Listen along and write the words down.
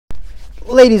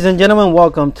Ladies and gentlemen,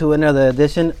 welcome to another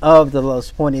edition of the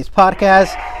Los Pointies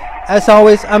podcast. As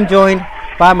always, I'm joined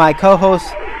by my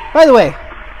co-host. By the way,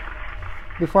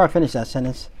 before I finish that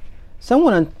sentence,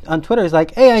 someone on Twitter is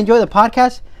like, "Hey, I enjoy the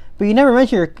podcast, but you never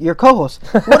mention your co-host.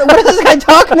 What is this guy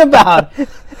talking about?"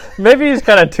 Maybe he's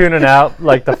kind of tuning out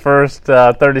like the first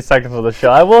 30 seconds of the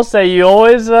show. I will say you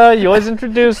always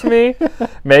introduce me.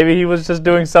 Maybe he was just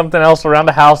doing something else around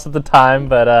the house at the time,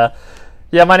 but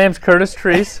yeah, my name's Curtis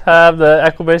Treese. I have the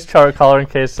Equibase chart collar in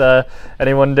case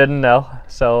anyone didn't know.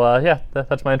 So yeah,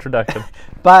 that's my introduction.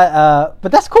 But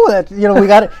that's cool that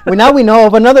we know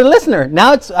of another listener.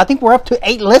 Now I think we're up to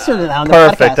 8 listeners now on the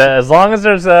Perfect. podcast. As long as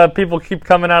there's people keep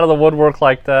coming out of the woodwork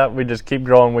like that, we just keep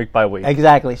growing week by week.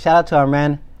 Exactly. Shout out to our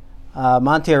man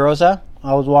Monte Rosa.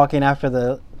 I was walking after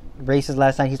the races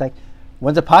last night. He's like,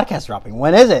 "When's the podcast dropping?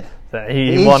 When is it?"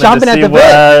 He wanted to see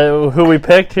who we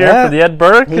picked here for the Ed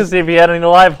Burke, because if he had any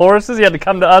live horses, he had to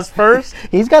come to us first.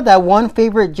 He's got that one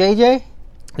favorite JJ.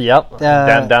 Yep,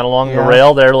 down along the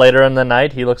rail there later in the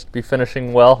night. He looks to be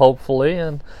finishing well, hopefully,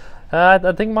 and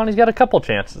I think Monty's got a couple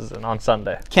chances on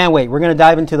Sunday. Can't wait. We're going to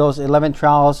dive into those 11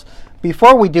 trials.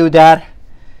 Before we do that,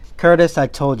 Curtis, I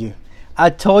told you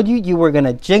you were going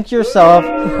to jinx yourself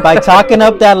by talking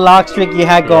up that lock streak you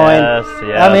had going. Yes.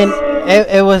 I mean,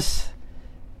 it was...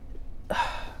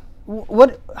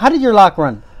 How did your lock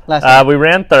run last night? We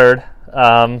ran third.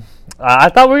 I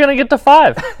thought we were going to get to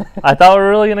 5. I thought we were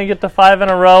really going to get to 5 in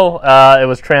a row. It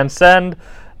was Transcend.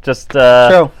 Just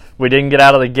True. We didn't get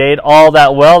out of the gate all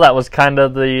that well. That was kind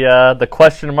of the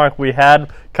question mark we had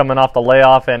coming off the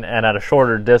layoff and at a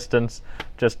shorter distance.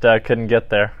 Just couldn't get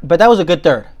there. But that was a good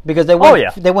third because they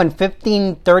went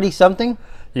 15-30 something.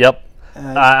 Yep.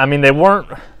 I mean, they weren't...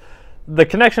 The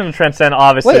connection to Transcend,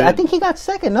 obviously... Wait, I think he got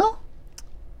second, no?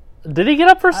 Did he get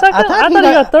up for second? I thought he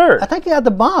got third. I think he got the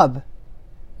bob.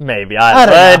 Maybe. I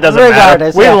don't know. It doesn't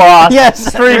matter. We lost. Yes.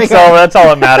 Streak's over. That's all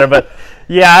that mattered. But,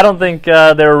 yeah, I don't think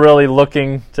they were really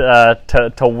looking to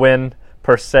win,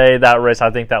 per se, that race.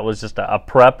 I think that was just a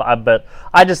prep. But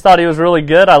I just thought he was really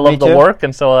good. I love the work,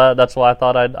 and so that's why I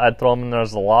thought I'd throw him in there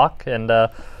as a lock. And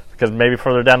because maybe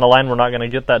further down the line we're not going to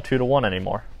get that 2-1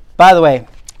 anymore. By the way,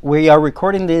 we are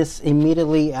recording this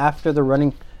immediately after the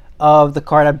running of the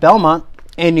card at Belmont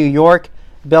in New York.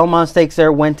 Belmont Stakes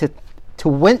there went to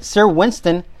Sir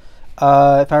Winston,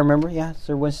 if I remember. Yeah,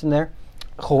 Sir Winston there.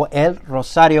 Joel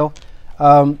Rosario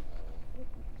came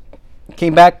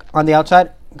back on the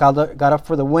outside, got up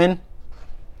for the win.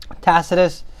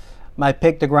 Tacitus, my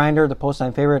pick, the grinder, the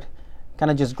post-line favorite,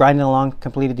 kind of just grinding along,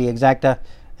 completed the exacta.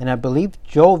 And I believe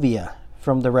Jovia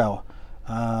from the rail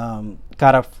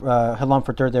got up headlong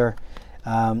for third there.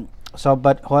 But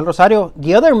Joel Rosario,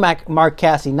 the other Mark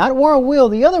Casse, not Warren Wheel,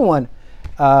 the other one,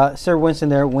 Sir Winston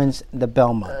there wins the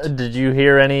Belmont. Did you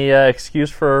hear any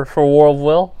excuse for War of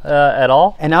Will at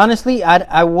all? And honestly, I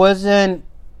didn't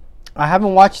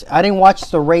watch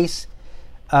the race.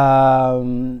 We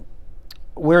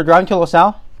were driving to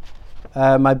LaSalle.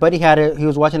 My buddy had it. He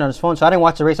was watching on his phone, so I didn't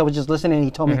watch the race. I was just listening, and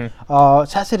he told me,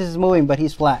 Tacitus is moving, but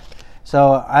he's flat.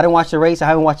 So I didn't watch the race. I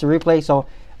haven't watched the replay, so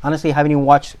honestly, I haven't even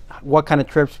watched what kind of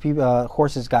trips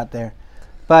horses got there.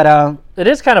 But it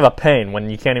is kind of a pain when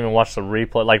you can't even watch the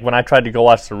replay. Like when I tried to go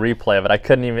watch the replay of it, I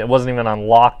couldn't even. It wasn't even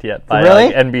unlocked yet by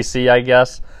NBC, I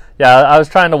guess. Yeah, I was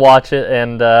trying to watch it,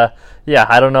 and yeah,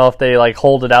 I don't know if they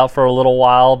hold it out for a little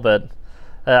while, but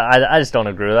I just don't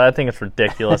agree with that. I think it's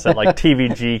ridiculous that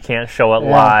TVG can't show it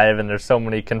live, and there's so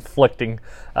many conflicting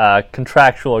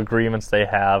contractual agreements they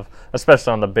have,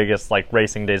 especially on the biggest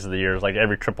racing days of the year, like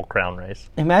every Triple Crown race.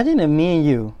 Imagine if me and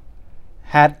you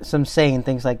had some say in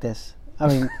things like this. I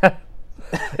mean,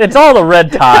 it's all the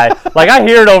red tie. I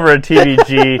hear it over at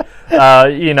TVG.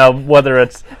 Whether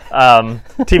it's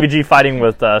TVG fighting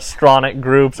with Stronach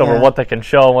groups over what they can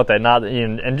show and what they not,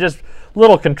 and just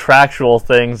little contractual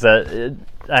things that.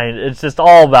 It's just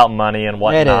all about money and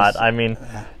whatnot. I mean,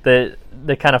 they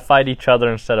kind of fight each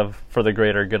other instead of for the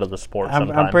greater good of the sport.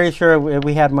 I'm pretty sure if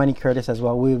we had money, Curtis, as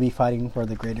well, we would be fighting for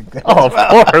the greater good. Oh, of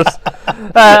course.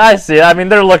 I see it. I mean,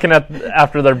 they're looking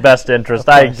after their best interest.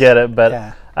 I get it,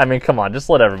 but I mean, come on, just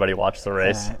let everybody watch the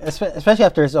race. Especially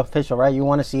after it's official, right? You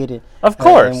want to see it, of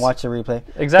course, and watch the replay.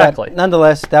 Exactly. But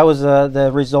nonetheless, that was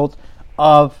the result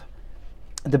of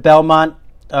the Belmont.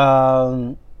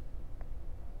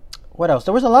 What else?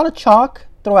 There was a lot of chalk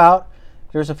throughout.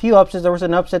 There was a few upsets. There was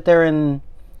an upset there in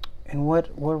what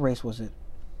race was it?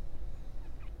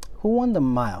 Who won the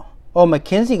mile? Oh,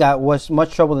 McKenzie was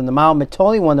much trouble in the mile.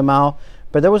 Mitole won the mile,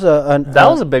 but there was that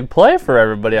was a big play for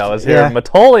everybody. I was hearing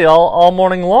Mitole all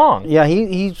morning long. Yeah,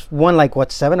 he's won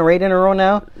 7 or 8 in a row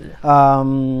now.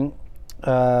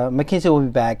 McKinsey will be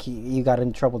back. He got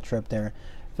in trouble trip there.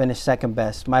 Finished second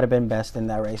best. Might have been best in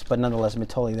that race, but nonetheless,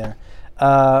 Mitole there.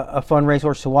 A fun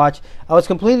racehorse to watch. I was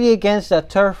completely against that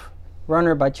Turf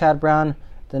Runner by Chad Brown.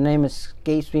 The name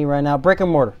escapes me right now. Brick and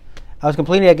Mortar. I was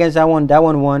completely against that one. That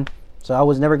one won. So I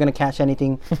was never going to catch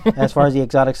anything as far as the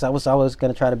exotics. I was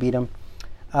going to try to beat him.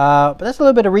 But that's a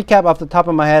little bit of recap off the top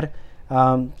of my head.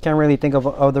 Can't really think of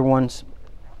other ones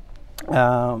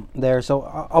there. So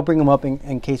I'll bring them up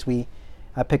in case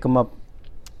I pick them up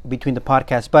between the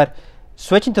podcasts. But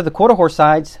switching to the quarter horse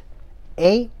sides,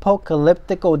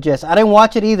 Apocalyptical Jess. I didn't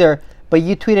watch it either, but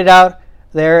you tweeted out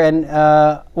there. And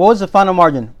what was the final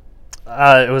margin?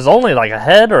 It was only like a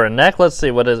head or a neck. Let's see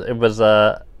what it was.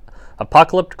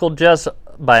 Apocalyptical Jess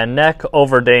by a neck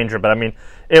over Danger, but I mean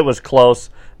it was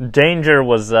close. Danger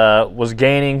was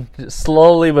gaining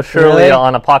slowly but surely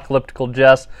on Apocalyptical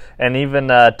Jess, and even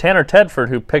Tanner Tedford,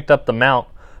 who picked up the mount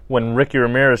when Ricky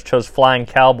Ramirez chose Flying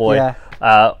Cowboy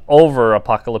over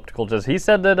Apocalyptical Jess. He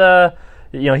said that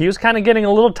he was kind of getting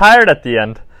a little tired at the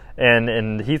end,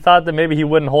 and he thought that maybe he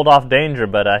wouldn't hold off Danger,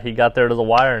 but he got there to the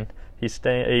wire and.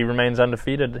 He remains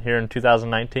undefeated here in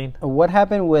 2019. What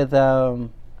happened with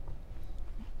Flying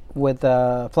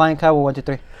Cowboy 1, 2,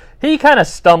 3? He kind of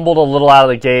stumbled a little out of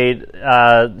the gate,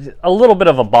 a little bit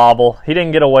of a bobble. He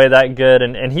didn't get away that good,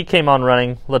 and he came on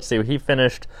running. Let's see, he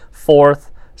finished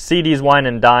fourth. CD's Wine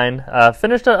and Dine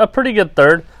finished a pretty good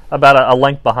third, about a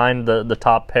length behind the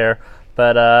top pair.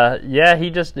 But he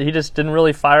just didn't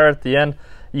really fire at the end.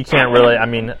 You can't really. I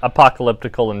mean,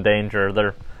 Apocalyptical and Danger,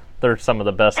 they're some of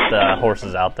the best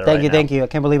horses out there. Thank you. I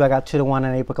can't believe I got 2-1 on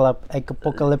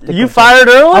Apocalyptical. You fired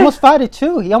early? I almost fired it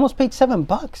too. He almost paid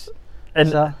 $7.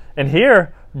 And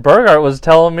here, Burgart was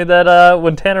telling me that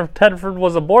when Tanner Tedford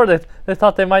was aboard, they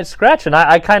thought they might scratch, and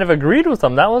I kind of agreed with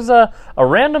him. That was a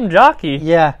random jockey.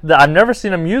 Yeah. That I've never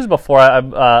seen him use before.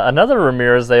 Another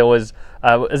Ramirez, they always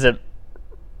is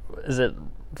it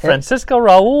Francisco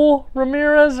Raul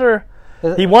Ramirez or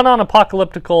he won on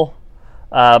Apocalyptical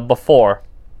before.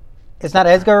 It's not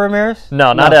Edgar Ramirez?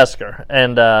 No, not Edgar.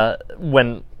 And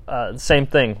when same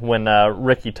thing when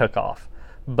Ricky took off.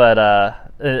 But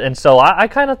and so I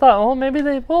kind of thought, oh, maybe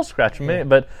they will scratch him. Yeah.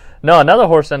 But no, another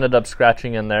horse ended up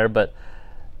scratching in there. But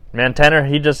man, Tanner,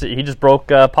 he just broke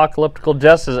Apocalyptical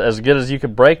Jess as good as you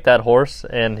could break that horse,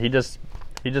 and he just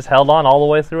held on all the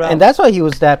way throughout. And that's why he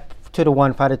was that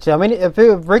 2-1 fighter too. I mean, if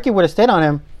Ricky would have stayed on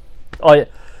him. Oh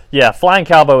yeah. Flying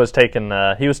Cowboy was taking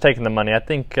the money. I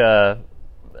think.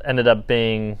 Ended up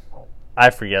being, I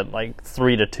forget, like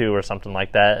 3-2 or something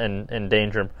like that, and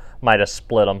Danger might have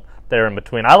split them there in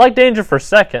between. I like Danger for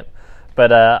second,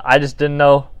 but I just didn't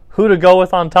know who to go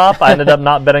with on top. I ended up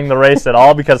not betting the race at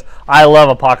all because I love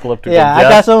Apocalyptical Jess. I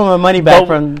got some of my money back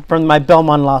from my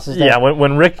Belmont losses there. Yeah,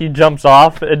 when Ricky jumps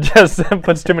off, it just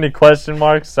puts too many question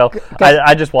marks, so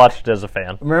I just watched it as a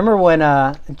fan. Remember when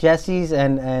Jesse's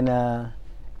and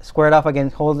squared off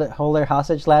against Hold Their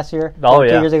Hostage last year? 2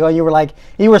 years ago. You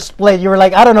were split. You were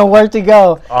like, I don't know where to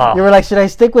go. You were like, should I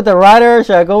stick with the rider?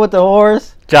 Should I go with the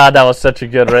horse? God, that was such a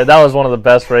good race. That was one of the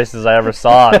best races I ever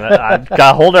saw. And I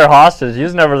got Hold Their Hostage. He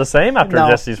was never the same after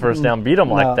Jesse's first down beat him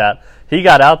like that. He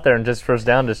got out there and just first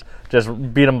down just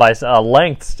beat him by a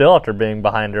length still after being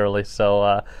behind early.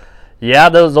 So,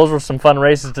 those were some fun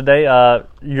races today.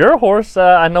 Your horse,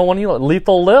 I know one of you,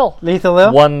 Lethal Lil. Lethal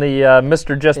Lil? Won the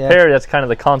Mr. Just Perry. That's kind of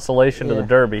the consolation to the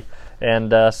Derby.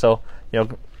 And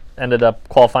ended up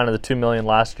qualifying to the $2 million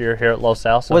last year here at Los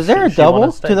Alamos. Was there a double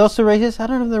to those two races? I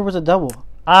don't know if there was a double.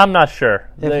 I'm not sure.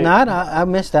 If not, I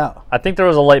missed out. I think there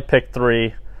was a late pick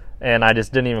 3, and I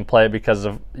just didn't even play it because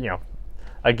of,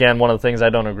 again, one of the things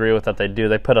I don't agree with that they do,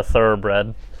 they put a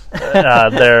thoroughbred.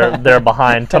 They're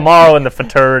behind. Tomorrow in the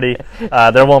futurity,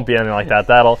 there won't be anything like that.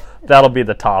 That'll be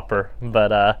the topper.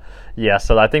 But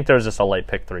so I think there's just a late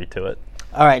pick 3 to it.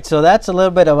 All right, so that's a little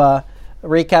bit of a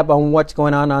recap on what's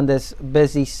going on this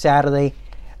busy Saturday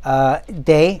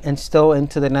day and still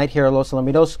into the night here at Los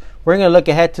Alamitos. We're going to look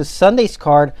ahead to Sunday's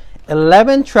card.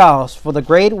 11 trials for the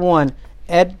Grade 1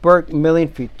 Ed Burke Million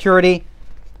Futurity.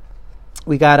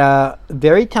 We got a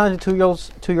very talented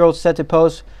two-year-old set to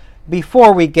post.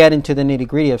 Before we get into the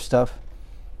nitty-gritty of stuff,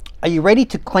 are you ready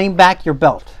to claim back your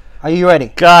belt? Are you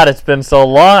ready? God, it's been so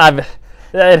long.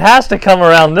 It has to come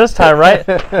around this time, right?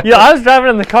 I was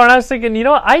driving in the car and I was thinking,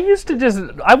 I used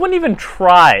to I wouldn't even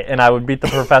try and I would beat the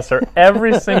professor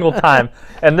every single time.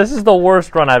 And this is the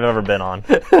worst run I've ever been on.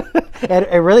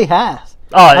 It really has.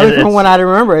 From what I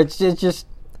remember, it's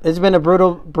been a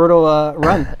brutal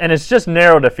run. And it's just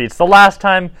narrow defeats. The last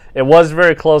time, it was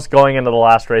very close going into the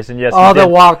last race. And yes, the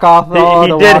walk-off.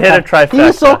 He did hit a trifecta. He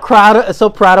was so proud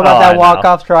about that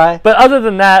walk-off try. But other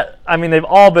than that, I mean, they've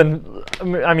all been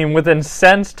I mean, within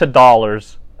cents to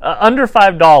dollars. Under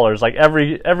 $5, like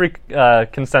every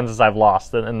consensus I've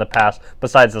lost in the past,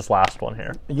 besides this last one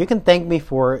here. You can thank me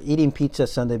for eating pizza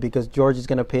Sunday because George is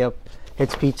going to pay up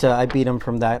his pizza. I beat him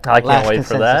from that. I can't wait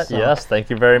for that. So yes,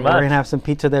 thank you very much. We're going to have some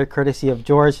pizza there, courtesy of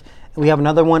George. We have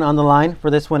another one on the line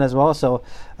for this one as well, so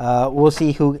we'll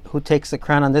see who takes the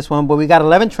crown on this one. But we got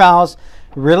 11 trials.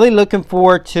 Really looking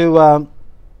forward to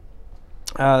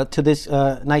this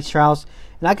night's trials.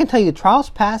 And I can tell you, trials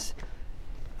past,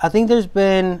 I think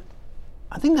the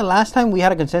last time we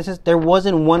had a consensus, there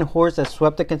wasn't one horse that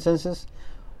swept the consensus.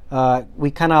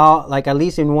 We kind of, like at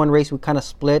least in one race, we kind of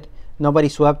split. Nobody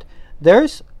swept.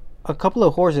 There's a couple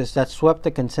of horses that swept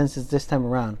the consensus this time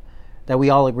around that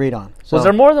we all agreed on. So, was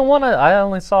there more than one? I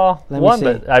only saw one,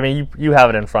 but I mean, you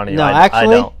have it in front of you. No, I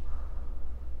actually, don't.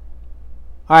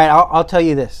 All right, I'll tell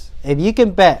you this. If you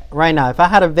can bet right now, if I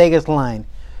had a Vegas line,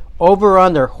 over or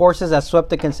under, horses that swept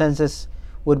the consensus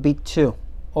would be 2.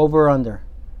 Over or under.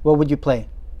 What would you play?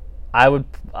 I would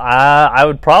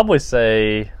probably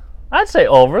say, I'd say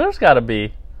over. There's got to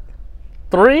be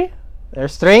 3.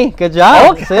 There's 3. Good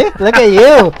job. Okay. See, look at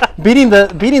you beating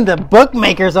the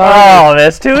bookmakers already. Oh,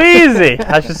 that's too easy.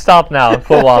 I should stop now and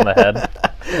put one on the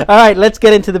head. All right, let's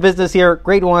get into the business here.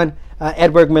 Grade 1,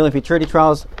 Edberg Millen Futurity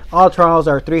Trials. All trials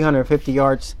are 350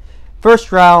 yards. First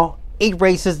trial, 8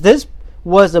 races. This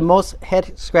was the most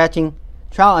head-scratching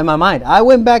trial in my mind. I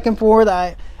went back and forth.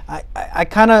 I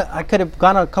could have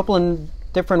gone a couple of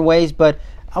different ways, but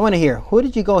I want to hear, who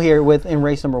did you go here with in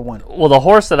race number 1? Well, the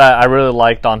horse that I really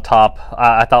liked on top,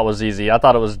 I thought was easy. I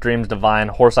thought it was Dreams Divine,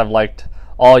 horse I've liked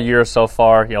all year so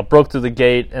far. You know, broke through the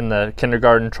gate in the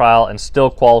kindergarten trial and still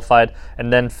qualified,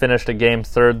 and then finished a game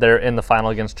third there in the final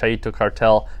against Chaito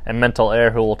Cartel and Mental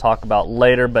Air, who we'll talk about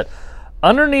later. But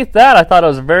underneath that, I thought it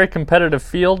was a very competitive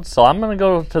field, so I'm going to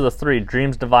go to the 3,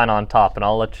 Dreams Divine on top, and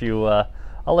I'll let you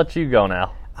go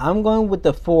now. I'm going with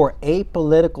the 4,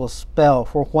 Apolitical Spell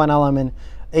for Juan Alaman,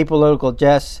 Apolitical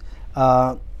Jess,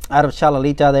 out of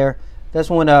Chalalita there. This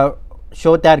one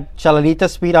showed that Chalalita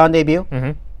speed on debut.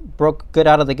 Mm-hmm. Broke good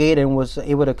out of the gate and was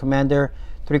able to command there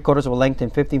 3/4 of a length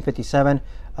in 15:57.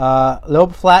 Little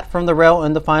flat from the rail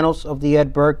in the finals of the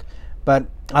Edberg, but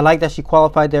I like that she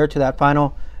qualified there to that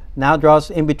final. Now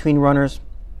draws in between runners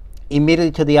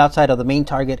immediately to the outside of the main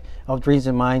target of Dreams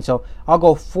in Mind. So I'll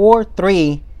go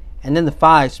 4-3, and then the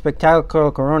 5,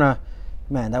 Spectacular Corona.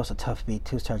 Man, that was a tough beat.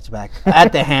 2 starts back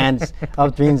at the hands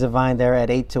of Dreams of Vine there at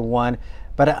 8-1.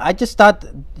 But I just thought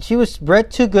she was bred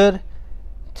too good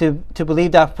to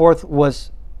believe that 4th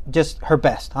was just her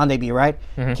best on debut, right?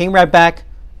 Mm-hmm. Came right back,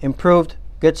 improved,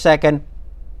 good second.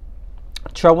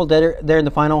 Trouble there in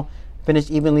the final, finished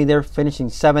evenly there, finishing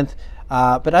 7th.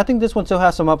 But I think this one still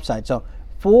has some upside. So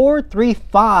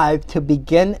 4-3-5 to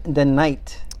begin the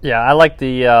night. Yeah, I like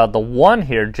the 1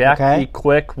 here, Jackie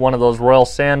Quick, one of those Royal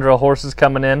Sandra horses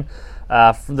coming in,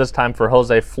 this time for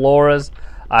Jose Flores.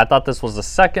 I thought this was the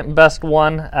second best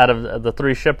one out of the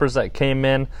 3 shippers that came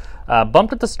in.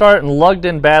 Bumped at the start and lugged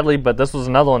in badly, but this was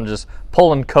another one just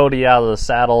pulling Cody out of the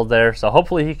saddle there. So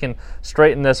hopefully he can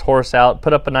straighten this horse out,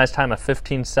 put up a nice time of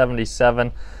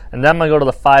 15:77. And then I'm going to go to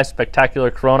the 5, Spectacular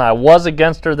Corona. I was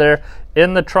against her there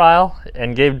in the trial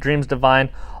and gave Dreams Divine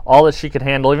all that she could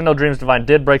handle. Even though Dreams Divine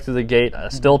did break through the gate, I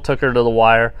still took her to the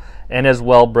wire and is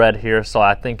well bred here. So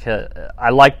I think I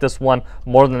like this one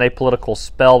more than Apolitical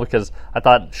Spell because I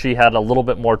thought she had a little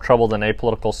bit more trouble than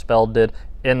Apolitical Spell did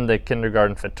in the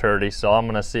kindergarten futurity. So I'm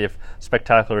going to see if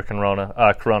Spectacular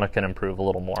Corona can improve a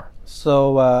little more.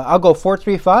 So I'll go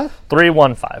 4-3-5?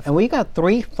 3-1-5. And we got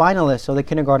 3 finalists of the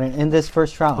kindergarten in this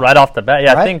first trial. Right off the bat.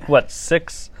 Yeah, right? I think,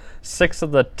 6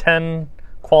 of the 10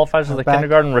 qualifiers of the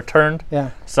kindergarten returned.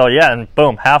 Yeah. So yeah, and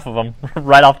boom, half of them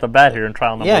right off the bat here in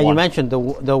trial number 1. Yeah, you mentioned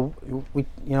we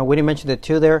didn't mention the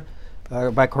 2 there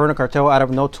by Corona Cartel out of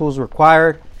No Tools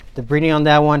Required. The breeding on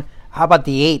that one. How about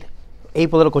the 8,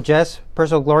 Apolitical Jess,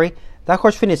 Personal Glory? That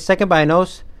horse finished second by a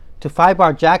nose to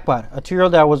 5-bar Jackpot, a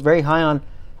 2-year-old that I was very high on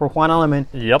for Juan Alaman.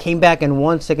 Yep. Came back and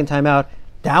won second time out.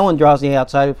 That one draws the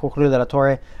outside for Julio de la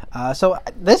Torre. So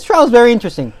this trial is very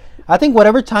interesting. I think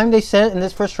whatever time they set in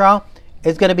this first trial,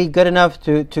 it's going to be good enough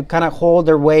to kind of hold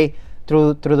their way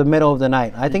through the middle of the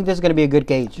night. I think this is going to be a good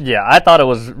gauge. Yeah, I thought it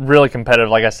was really competitive.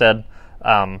 Like I said,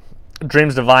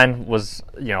 Dreams Divine was,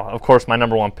 of course, my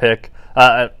number 1 pick.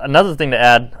 Another thing to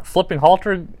add, Flipping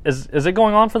Halter, is it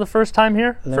going on for the first time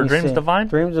here for Dreams Divine?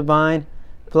 Dreams Divine,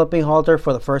 Flipping Halter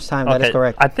for the first time. Okay. That is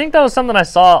correct. I think that was something I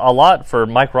saw a lot for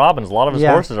Mike Robbins. A lot of his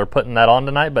horses are putting that on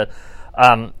tonight. But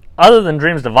other than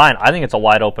Dreams Divine, I think it's a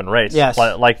wide open race. Yes.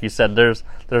 Like you said, there's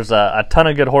a ton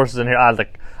of good horses in here. I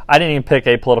didn't even pick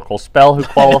Apolitical Spell, who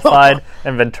qualified,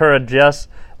 and Ventura Jess.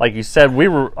 like you said,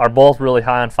 are both really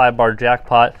high on 5-bar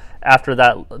jackpot. After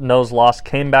that nose loss,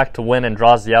 came back to win and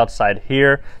draws the outside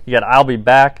here. You got I'll Be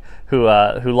Back, who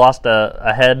lost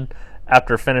a head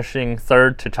after finishing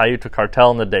third to Tayuta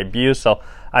Cartel in the debut. So,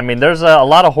 I mean, there's a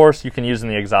lot of horse you can use in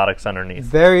the exotics underneath.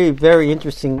 Very, very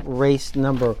interesting race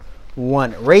number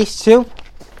 1. Race 2,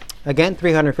 again,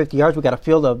 350 yards. We got a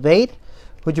field of 8.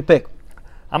 Who'd you pick?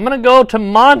 I'm going to go to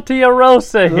Monte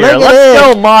Arosa here. Let's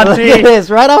go, Monte. Look at this,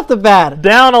 right off the bat.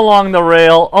 Down along the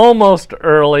rail, almost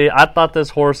early. I thought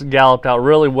this horse galloped out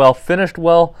really well, finished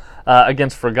well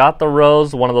against Forgot the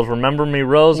Rose, one of those Remember Me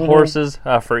Rose horses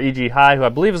for E.G. High, who I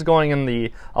believe is going in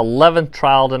the 11th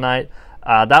trial tonight.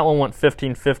 That one went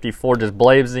 15.54, just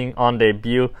blazing on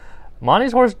debut.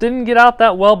 Monte's horse didn't get out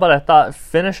that well, but I thought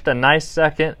finished a nice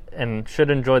second and should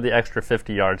enjoy the extra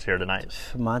 50 yards here tonight.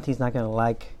 Monte's not going to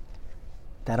like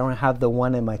that. I don't have the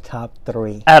one in my top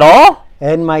 3. At all?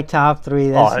 In my top 3.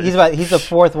 He's the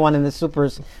 4th one in the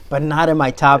supers, but not in my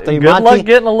top 3. Good luck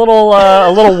getting a little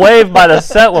wave by the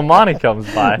set when Monte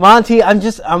comes by. Monte,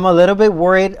 I'm a little bit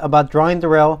worried about drawing the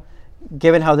rail,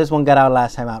 given how this one got out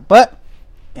last time out. But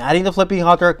adding the Flipping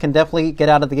Halter can definitely get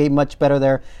out of the gate much better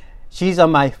there. She's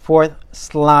on my 4th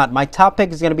slot. My top pick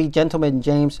is going to be Gentleman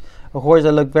James, a horse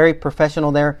that looked very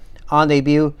professional there on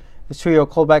debut. The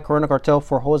 2-year-old Coldback Corona Cartel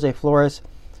for Jose Flores.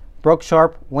 Broke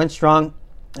sharp, went strong,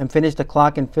 and finished the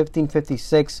clock in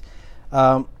 15.56.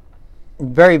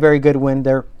 Very, very good win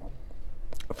there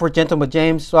for Gentleman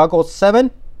James. So I'll go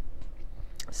 7,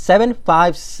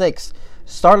 5, 6.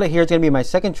 Starlet here is going to be my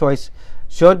second choice.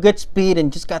 Showed good speed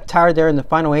and just got tired there in the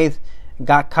final 8th.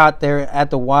 Got caught there at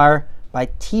the wire by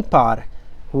Teapot,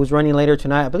 who was running later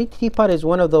tonight. I believe Teapot is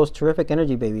one of those terrific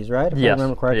energy babies, right? If yes. I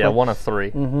remember correctly. Yeah, one of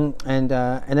 3. And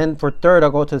then for third,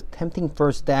 I'll go to Tempting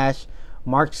First Dash,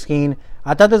 Mark Skeen.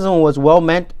 I thought this one was well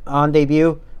meant on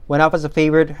debut. Went off as a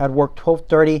favorite. Had worked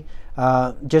 12:30.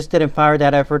 Just didn't fire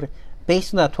that effort.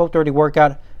 Based on that 12:30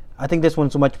 workout, I think this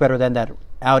one's much better than that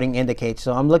outing indicates.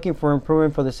 So I'm looking for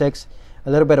improvement for the 6. A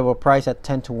little bit of a price at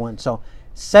 10-1. So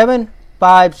 7,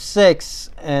 5, 6,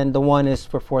 and the 1 is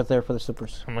for 4th there for the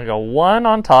supers. I'm going to go 1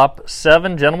 on top,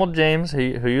 7, Gentleman James, who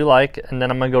you like, and then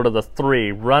I'm going to go to the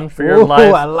 3, Run for Your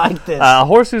Life. I like this. A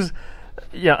horse who's,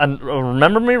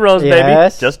 Remember Me Rose,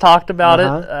 yes. baby. Just talked about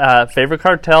it. Favorite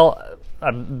Cartel.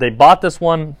 They bought this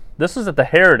one. This was at the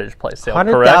Heritage Place sale,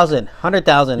 100,000.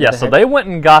 100,000. Yeah, so they went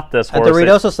and got this horse. At the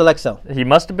Ruidoso Select Sale. He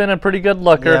must have been a pretty good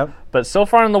looker, yep. But so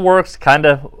far in the works, kind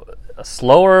of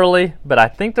slow early, but I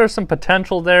think there's some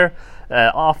potential there.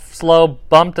 Off slow,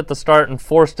 bumped at the start and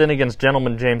forced in against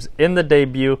Gentleman James in the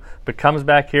debut, but comes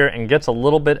back here and gets a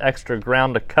little bit extra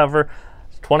ground to cover.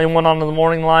 21 on the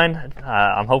morning line.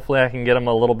 Hopefully I can get him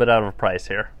a little bit out of a price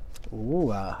here.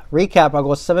 Ooh, recap, I'll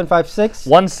go 7, 5, 6.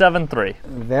 1, 7, 3.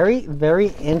 Very, very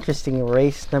interesting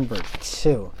race number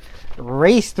 2.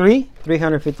 Race 3,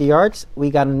 350 yards. We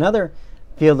got another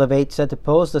field of 8 set to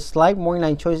pose. The slight morning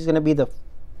line choice is going to be the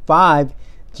 5,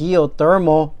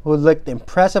 Geothermal, who looked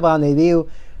impressive on debut.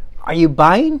 Are you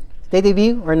buying the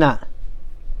debut or not?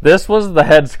 This was the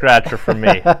head scratcher for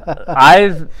me.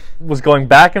 I was going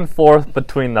back and forth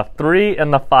between the 3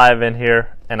 and the 5 in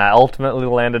here, and I ultimately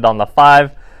landed on the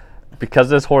 5 because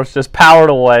this horse just powered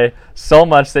away so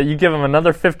much that you give him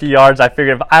another 50 yards. I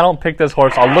figured if I don't pick this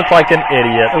horse, I'll look like an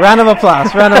idiot. A round of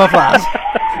applause. Round of applause.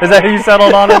 Is that who you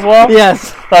settled on as well?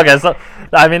 Yes. Okay, so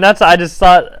I mean I just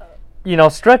thought,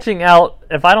 stretching out,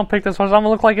 if I don't pick this horse, I'm going to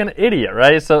look like an idiot,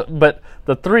 right? So, but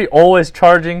the 3 always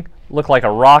charging, looked like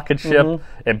a rocket ship.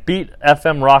 It beat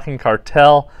FM Rocking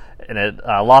Cartel, and it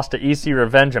lost to EC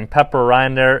Revenge and Pepper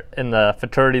Ryan there in the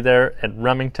futurity there at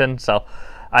Remington. So,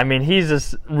 I mean, he's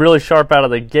just really sharp out of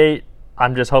the gate.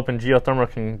 I'm just hoping Geothermal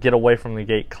can get away from the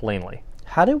gate cleanly.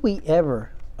 How did we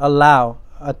ever allow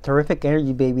a terrific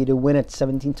energy baby to win at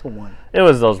 17-1? It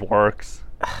was those works.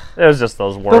 It was just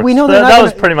those works. But we know that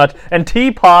was pretty much. And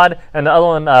T-Pod and the other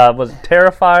one was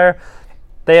Terrifier.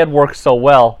 They had worked so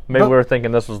well. Maybe we were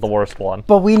thinking this was the worst one.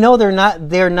 But we know they're not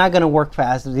going to work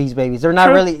fast. These babies, they're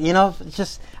not really. It's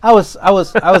just I was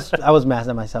mad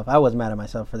at myself. I was mad at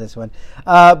myself for this one.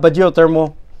 But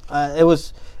Geothermal, it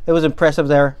was impressive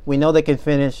there. We know they can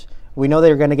finish. We know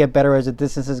they're going to get better as the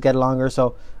distances get longer.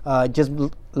 So it just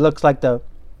looks like the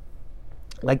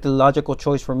logical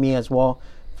choice for me as well.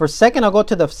 For second, I'll go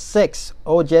to the 6.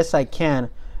 Oh, yes, I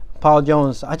can. Paul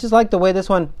Jones. I just like the way this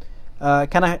one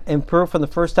kind of improved from the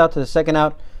first out to the second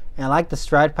out. And I like the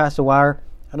stride past the wire.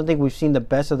 I don't think we've seen the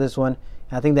best of this one.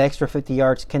 I think the extra 50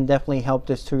 yards can definitely help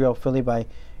this 2-year-old filly by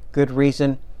good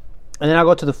reason. And then I'll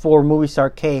go to the 4, Movie Star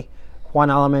K. Juan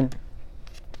Alaman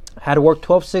had worked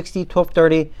 12:60,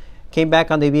 12:30. Came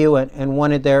back on debut and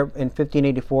won it there in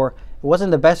 15:84.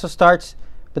 wasn't the best of starts,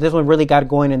 but this one really got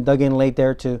going and dug in late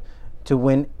there to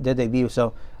win the debut.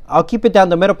 So I'll keep it down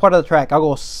the middle part of the track. I'll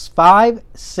go 5,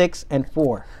 6, and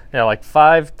 4. Yeah, like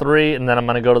 5, 3, and then I'm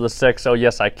going to go to the 6. Oh,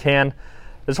 yes, I can.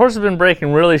 This horse has been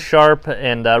breaking really sharp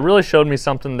and really showed me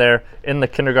something there in the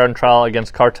kindergarten trial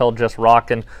against Cartel Just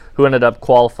Rockin', who ended up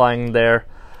qualifying there.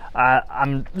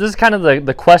 This is kind of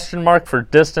the question mark for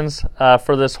distance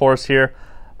for this horse here.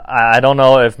 I don't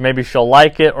know if maybe she'll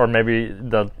like it or maybe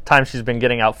the time she's been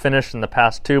getting out finished in the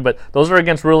past 2, but those are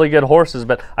against really good horses.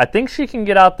 But I think she can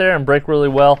get out there and break really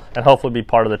well and hopefully be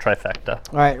part of the trifecta.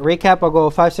 All right, recap. I'll go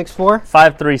 5, 6, 4.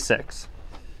 5, 3, 6.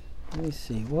 Let me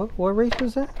see. What race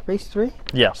was that? Race 3?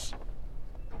 Yes.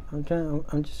 I'm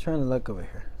just trying to look over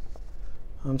here.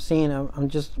 I'm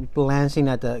just glancing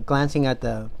at the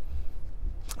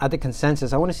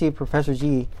consensus. I want to see if Professor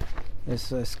G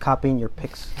is copying your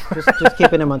picks. Just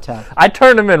keeping him on tap. I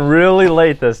turned him in really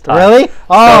late this time. Really?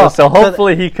 Oh, so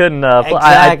hopefully he couldn't.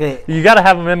 Exactly. You got to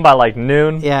have him in by like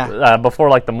noon. Yeah. Before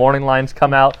like the morning lines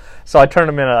come out. So I turned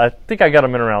him in. I think I got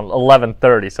him in around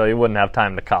 11:30, so he wouldn't have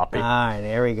time to copy. All right,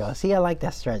 there we go. See, I like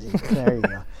that strategy. There you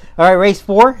go. All right, race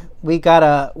 4. We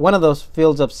got one of those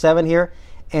fields of 7 here,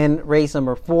 and race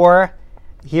number 4.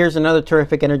 Here's another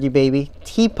terrific energy baby.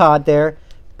 Teapot there.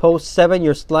 Post 7.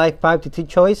 Your slide 5 to 2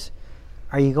 choice.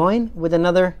 Are you going with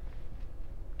another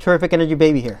terrific energy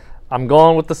baby here? I'm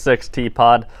going with the 6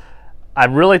 Teapot. I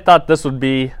really thought this would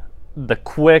be the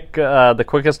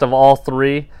quickest of all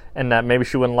 3, and that maybe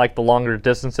she wouldn't like the longer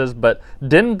distances, but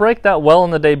didn't break that well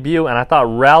in the debut, and I thought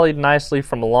rallied nicely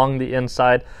from along the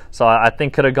inside, so I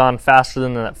think could have gone faster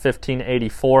than that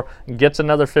 15.84. Gets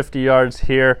another 50 yards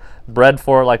here, bred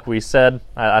for it like we said.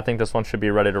 I think this one should be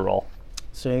ready to roll.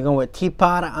 So you're going with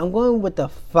Teapot. I'm going with the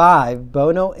 5.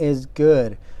 Bono Is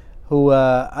Good, who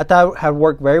I thought had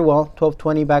worked very well,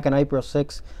 12:20 back on April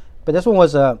 6th, but this one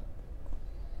was a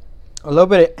little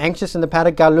bit anxious in the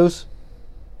paddock, got loose.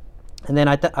 And then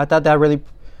I thought that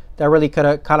really could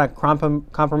have kind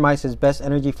of compromised his best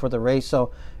energy for the race.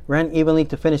 So ran evenly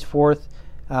to finish 4th.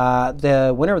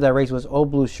 The winner of that race was Old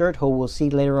Blue Shirt, who we'll see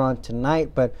later on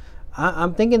tonight. But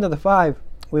I'm thinking of the 5.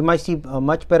 We might see a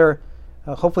much better,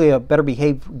 hopefully a better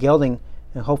behaved gelding,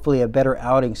 and hopefully a better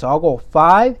outing. So I'll go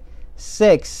 5,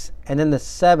 6, and then the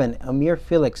 7, Amir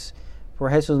Felix for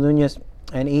Jesus Nunez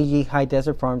and EG High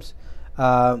Desert Farms.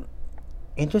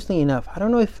 Interestingly enough, I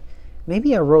don't know if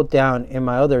maybe I wrote down in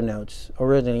my other notes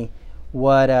originally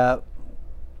what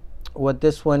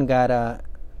this one got,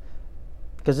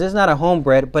 because this is not a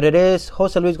homebred, but it is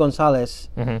Jose Luis Gonzalez.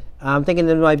 Mm-hmm. I'm thinking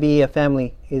it might be a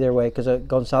family either way, because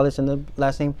Gonzalez in the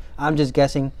last name. I'm just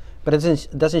guessing, but it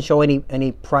doesn't show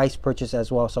any price purchase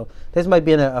as well. So this might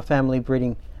be a family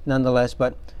breeding nonetheless.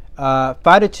 But 5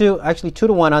 to 2, actually 2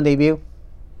 to 1 on debut.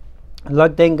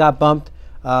 Lugden got bumped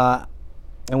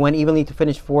and went evenly to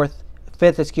finish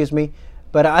 5th, excuse me.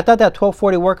 But I thought that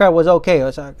 12:40 workout was okay.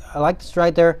 I like the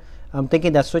stride there. I'm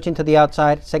thinking that switching to the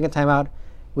outside, second time out,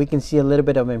 we can see a little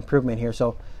bit of improvement here.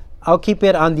 So I'll keep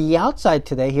it on the outside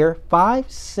today here. 5,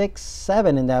 6,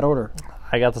 7 in that order.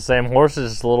 I got the same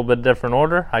horses, just a little bit different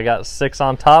order. I got 6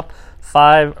 on top.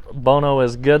 5, Bono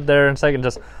Is Good there in second.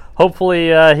 Just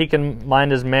hopefully he can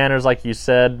mind his manners, like you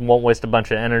said, won't waste a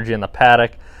bunch of energy in the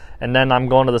paddock. And then I'm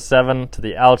going to the 7 to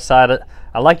the outside.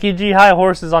 I like EG High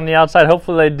horses on the outside.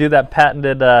 Hopefully they do that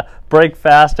patented break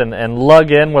fast and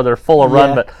lug in where they're full of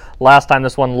run. But last time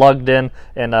this one lugged in,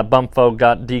 and Bumpfo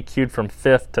got DQ'd from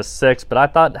 5th to 6th. But I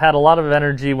thought had a lot of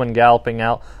energy when galloping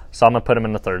out, so I'm going to put him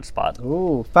in the 3rd spot.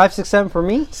 Ooh, 5, 6, 7 for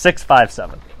me? 6, 5,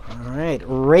 7. All right,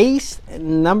 race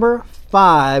number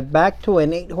 5. Back to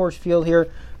an 8-horse field here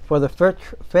for the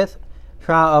 5th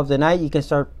trial of the night. You can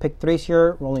start pick 3s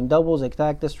here, rolling doubles,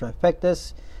 exactas,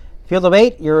 trifectas. Field of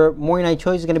 8, your morning night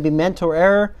choice is going to be Mentor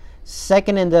Error.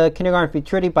 Second in the Kindergarten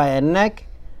Futurity by a neck.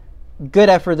 Good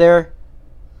effort there.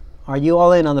 Are you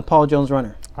all in on the Paul Jones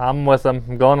runner? I'm with him.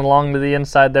 I'm going along to the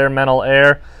inside there, Mental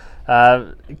Air.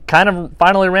 Kind of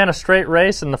finally ran a straight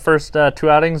race in the first 2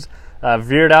 outings.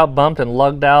 Veered out, bumped, and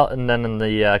lugged out, and then in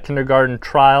the kindergarten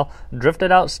trial,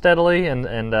 drifted out steadily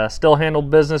and still handled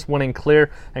business, winning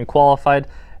clear and qualified,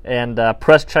 and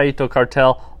pressed Chaito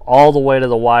Cartel all the way to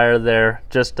the wire there.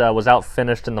 Just was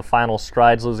outfinished in the final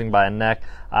strides, losing by a neck.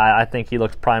 I think he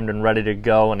looks primed and ready to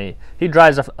go, and he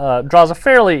draws a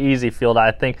fairly easy field,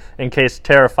 I think, in case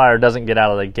Terrifier doesn't get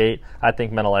out of the gate. I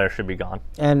think Mental Air should be gone.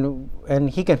 And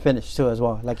he can finish, too, as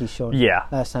well, like he showed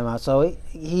last time out. So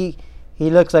he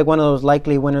looks like one of those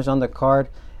likely winners on the card.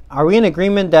 Are we in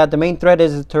agreement that the main threat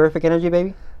is a Terrific Energy,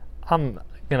 baby? I'm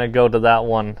going to go to that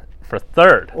one for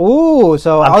 3rd. Ooh,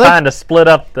 so I'm trying to split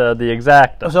up the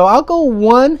exacta. So I'll go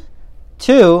 1,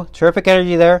 2, Terrific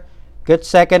Energy there. Good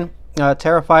second.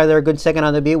 Terrifier there, good second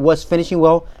on the beat. Was finishing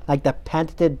well, like the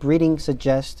patented breeding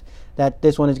suggests that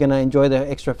this one is going to enjoy the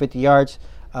extra 50 yards.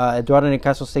 Eduardo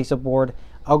Nicaso stays aboard.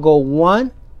 I'll go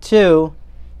 1, 2,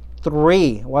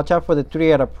 3. Watch out for the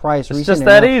 3 at a price. It's just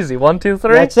that easy. 1, 2,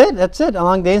 3. That's it.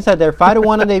 Along the inside there.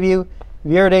 5-1 on debut.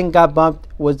 Vierding got bumped.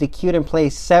 Was the cute and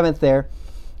placed 7th there,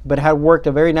 but had worked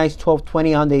a very nice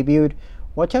 12-20 on debut.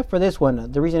 Watch out for this one.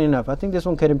 The reason enough. I think this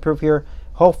one could improve here.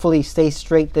 Hopefully stay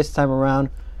straight this time around.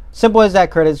 Simple as that,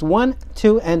 Curtis. 1,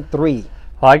 2, and 3.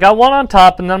 Well, I got one on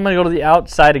top, and then I'm going to go to the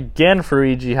outside again for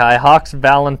EG High. Hawks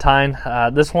Valentine.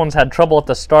 This one's had trouble at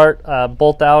the start,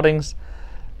 both outings.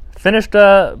 Finished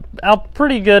out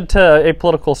pretty good to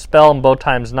Apolitical Spell and Bow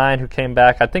Times 9, who came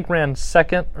back. I think ran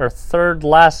 2nd or 3rd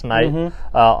last night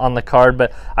on the card,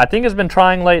 but I think has been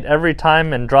trying late every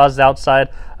time and draws the outside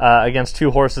against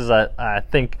 2 horses I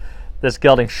think this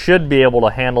gelding should be able to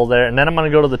handle there. And then I'm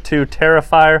going to go to the 2,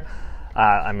 Terrifier.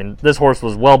 I mean, this horse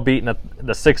was well beaten at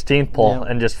the 16th pole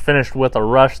and just finished with a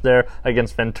rush there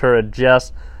against Ventura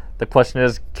Jess. The question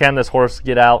is, can this horse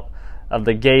get out of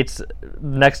the gates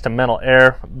next to Mental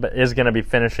Air? But is going to be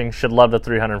finishing. Should love the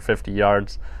 350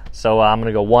 yards. So I'm going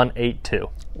to go 1, 8, 2.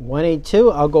 1, 8,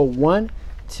 2. I'll go 1,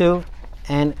 2,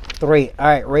 and 3. All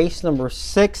right, race number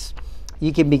 6.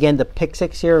 You can begin the pick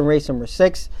 6 here in race number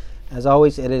 6. As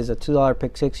always, it is a $2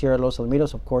 pick 6 here at Los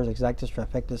Alamitos. Of course, Exactus,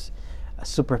 Trifectas,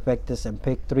 Superfectus, and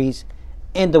pick 3s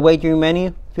in the wagering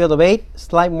menu. Field of 8,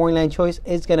 slight morning line choice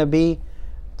is going to be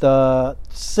the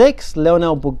 6,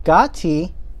 Leonel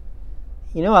Bugatti.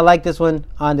 You know, I like this one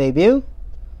on debut,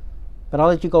 but I'll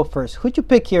let you go first. Who'd you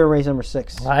pick here in race number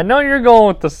 6? I know you're going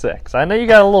with the 6. I know you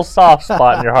got a little soft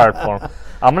spot in your heart for him.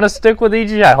 I'm going to stick with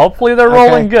EGI. Hopefully they're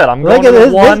rolling good. I'm going at with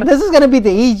this. 1. This is going to be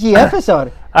the EG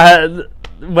episode.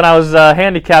 When I was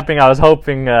handicapping, I was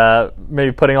hoping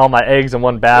maybe putting all my eggs in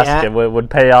one basket would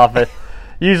pay off.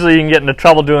 Usually you can get into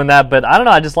trouble doing that, but I don't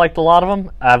know. I just liked a lot of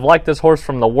them. I've liked this horse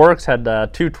from the works. Had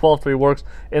 2 12-3 works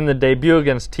in the debut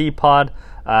against T-Pod.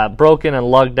 Broken and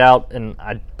lugged out, and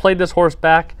I played this horse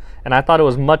back, and I thought it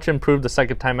was much improved the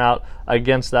second time out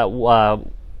against that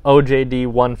OJD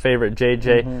 1 favorite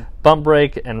JJ. Bump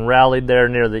break and rallied there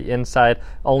near the inside.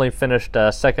 Only finished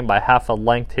second by half a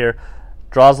length here.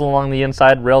 Draws along the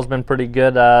inside. Rail's been pretty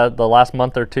good the last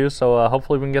month or two, so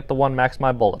hopefully we can get the 1 Max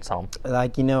My Bullets home.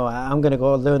 Like, you know, I'm going to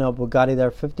go Leonel Bugatti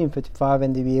there, 15.55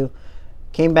 in debut.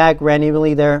 Came back, ran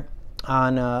evenly there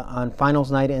on finals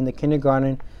night in the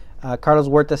kindergarten. Carlos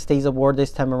Huerta stays aboard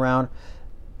this time around.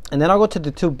 And then I'll go to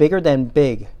the 2 Bigger Than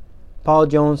Big. Paul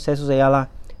Jones, Jesus Ayala.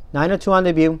 9-2 on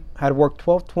debut. Had worked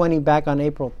 12-20 back on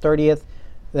April 30th.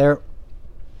 There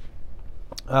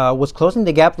was closing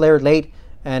the gap there late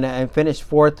and finished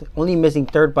 4th. Only missing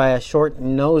 3rd by a short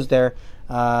nose there.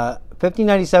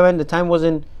 15.97. The time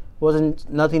wasn't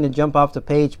nothing to jump off the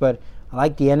page, but I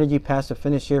like the energy past the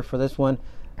finish here for this one.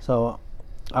 So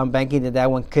I'm banking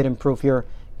that one could improve here,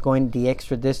 going the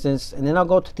extra distance. And then I'll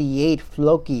go to the 8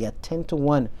 Floki at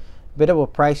 10-1. Bit of a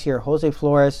price here. Jose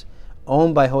Flores,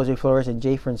 owned by Jose Flores and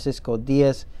J. Francisco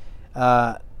Diaz.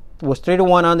 Was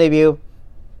 3-1 on debut.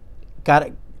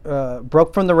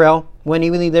 Broke from the rail. Went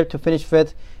evenly there to finish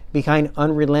 5th behind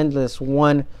Unrelentless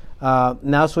 1.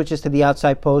 Now switches to the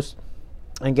outside post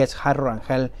and gets Jairo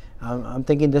Rangel. I'm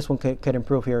thinking this one could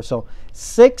improve here. So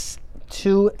 6,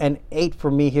 2, and 8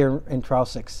 for me here in trial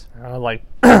 6. I like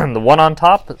the 1 on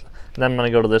top. Then I'm going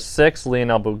to go to the 6,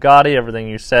 Leonel Bugatti. Everything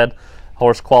you said.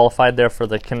 Horse qualified there for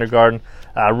the kindergarten.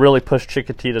 Really pushed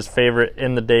Chiquitita's favorite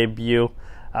in the debut.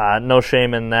 No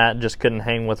shame in that. Just couldn't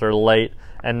hang with her late.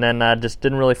 And then just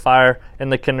didn't really fire in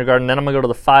the kindergarten. Then I'm going to go to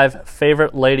the 5,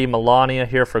 Favorite Lady Melania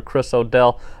here for Chris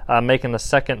Odell, making the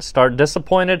second start.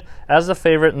 Disappointed as the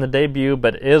favorite in the debut,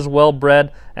 but is well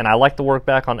bred. And I like to work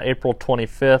back on April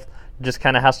 25th. Just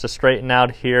kind of has to straighten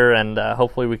out here, and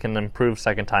hopefully we can improve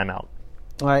second time out.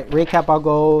 All right, recap, I'll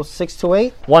go 6 to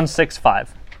 8. 1, 6,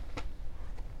 5.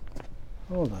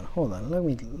 Hold on. Let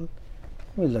me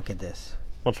look at this.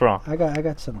 What's wrong? I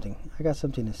got something. I got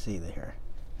something to see there.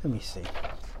 Let me see.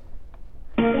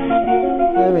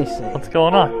 What's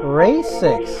going on? Race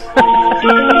 6.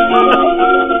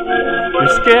 You're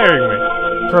scaring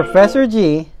me. Professor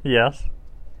G. Yes.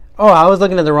 Oh, I was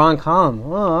looking at the wrong column.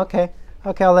 Oh, okay.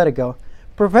 Okay, I'll let it go.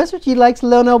 Professor G likes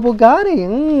Leonel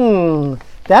Bugatti.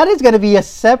 That is going to be a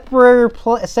separator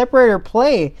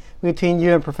play between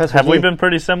you and Professor G. Have we been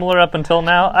pretty similar up until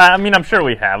now? I mean, I'm sure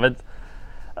we have.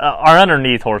 Our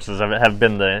underneath horses have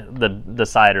been the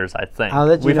deciders, I think.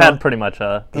 We've had pretty much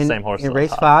the same horses. In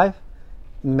race 5,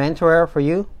 Mentor Error for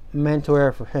you, Mentor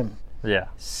Error for him. Yeah.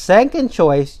 Second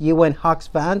choice, you went Hawks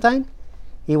Valentine.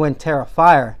 He went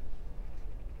Terrifier,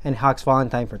 and Hawks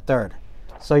Valentine for 3rd.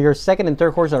 So your second and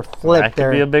third horse are flipped that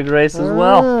there. That could be a big race as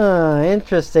well.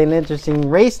 Interesting.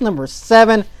 Race number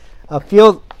 7, a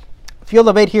field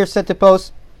of 8 here set to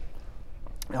post.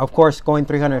 Of course, going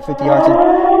 350 yards.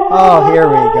 Oh, here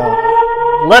we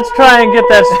go. Let's try and get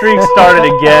that streak started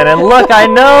again. And look, I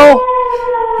know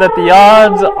that the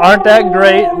odds aren't that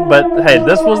great, but hey,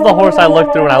 this was the horse I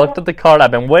looked through when I looked at the card.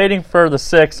 I've been waiting for the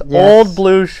 6, Old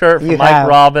Blue Shirt from Mike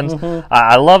Robbins.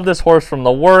 I love this horse from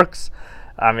the works.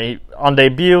 I mean, on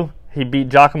debut, he beat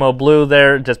Giacomo Blue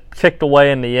there, just kicked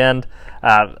away in the end.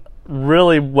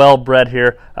 Really well bred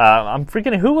here. I'm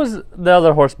forgetting who was the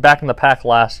other horse back in the pack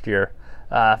last year,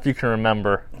 if you can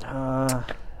remember.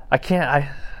 I can't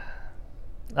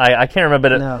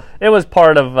remember it. No. It was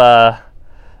part of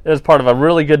a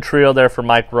really good trio there for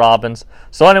Mike Robbins.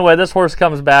 So anyway, this horse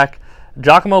comes back.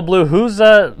 Giacomo Blue, who's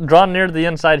drawn near to the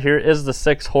inside here, is the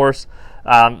 6 horse.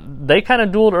 They kind of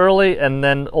dueled early, and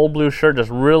then Old Blue Shirt just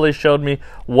really showed me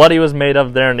what he was made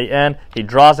of there in the end. He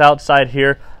draws outside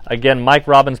here. Again, Mike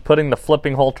Robbins putting the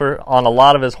flipping halter on a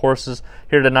lot of his horses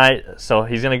here tonight, so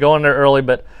he's going to go in there early,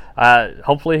 but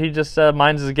hopefully he just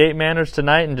minds his gate manners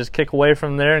tonight and just kick away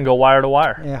from there and go wire to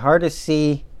wire. Yeah, hard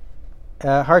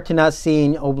to not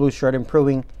see Old Blue Shirt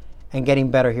improving and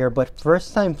getting better here, but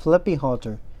first time flipping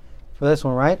halter for this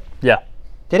one, right? Yeah.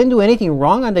 Didn't do anything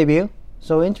wrong on debut,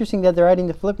 so interesting that they're adding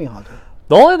the flipping halter.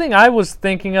 The only thing I was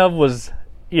thinking of was,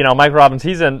 Mike Robbins,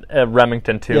 he's in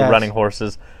Remington too, running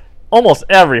horses. Almost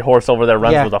every horse over there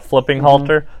runs with a flipping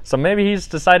halter, so maybe he's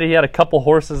decided he had a couple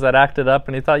horses that acted up,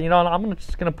 and he thought, I'm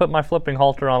just going to put my flipping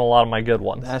halter on a lot of my good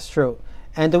ones. That's true.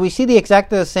 And do we see the exacta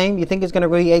the same? You think it's going to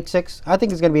be 8-6? I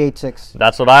think it's going to be 8-6.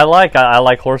 That's what I like. I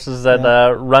like horses that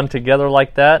run together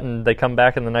like that, and they come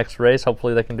back in the next race.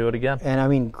 Hopefully they can do it again. And, I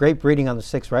mean, great breeding on the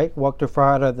 6, right? Walked her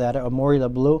out of that Amori La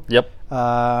Blue. Yep.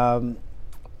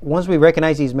 Once we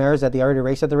recognize these mares that they already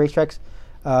race at the racetracks,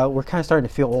 we're kind of starting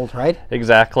to feel old, right?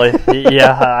 Exactly.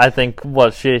 Yeah, I think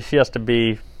she has to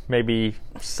be maybe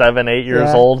 7, 8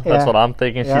 years old. That's what I'm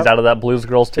thinking. She's out of that Blues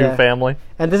Girls 2 family.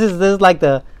 And this is like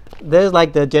the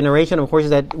generation of horses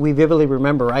that we vividly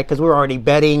remember, right? Because we're already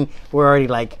betting. We're already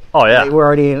we're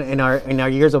already in our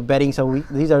years of betting. So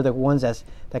these are the ones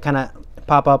that kind of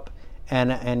pop up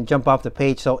and jump off the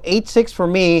page. So 8-6 for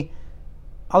me.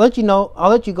 I'll let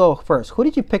you go first. Who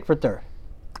did you pick for third?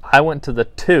 I went to the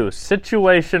 2,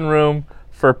 Situation Room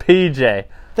for PJ.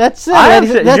 That's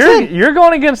it. You're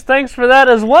going against Thanks for That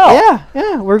as well.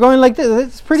 Yeah. We're going like this.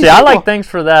 It's pretty. See, simple. I like Thanks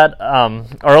for That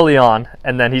early on,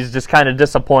 and then he's just kind of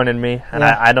disappointed me, and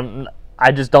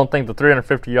I just don't think the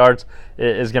 350 yards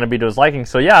is going to be to his liking.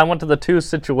 So I went to the 2,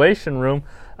 Situation Room,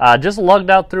 just lugged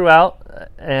out throughout,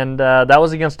 and that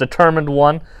was against Determined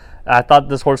One. I thought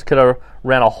this horse could have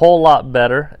ran a whole lot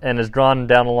better and is drawn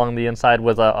down along the inside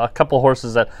with a couple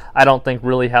horses that I don't think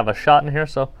really have a shot in here.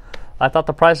 So I thought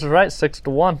the price was right,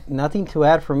 6-1. Nothing to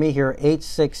add for me here,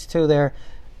 8-6-2 there.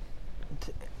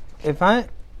 Is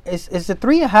the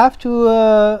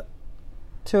 3.5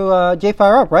 to J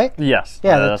Fire Up, right? Yes.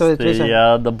 Yeah, that's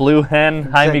the Blue Hen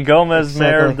Jaime Gomez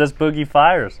mare. This Boogie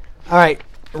Fires. All right,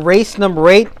 race number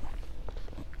 8.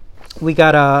 We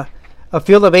got a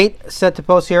field of 8 set to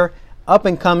post here. Up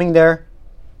and coming there.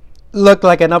 Looked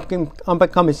like an up and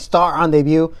coming star on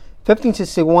debut.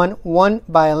 15-61, won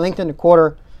by a length and a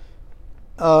quarter.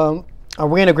 Are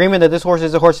we in agreement that this horse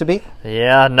is a horse to beat?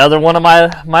 Yeah, another one of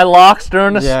my locks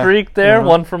during the streak there.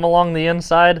 One from along the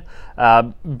inside.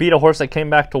 Beat a horse that came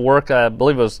back to work. I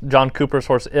believe it was John Cooper's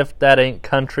horse, If That Ain't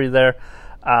Country there.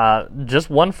 Just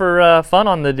one for fun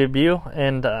on the debut,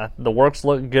 and the works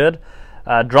look good.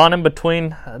 Drawn in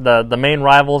between the main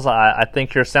rivals, I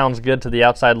think here Sounds Good to the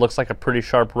outside. Looks like a pretty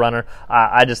sharp runner.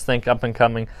 I just think Up and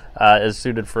Coming is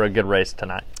suited for a good race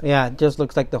tonight. Yeah, it just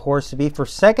looks like the horse to beat. For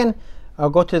second, I'll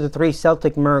go to the 3,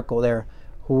 Celtic Miracle there,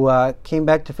 who came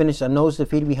back to finish a nose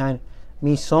defeat behind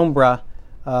Mi Sombra,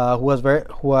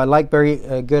 who I like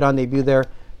very good on debut there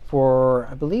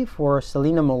for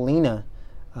Selena Molina.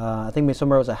 I think Mi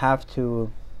Sombra was a half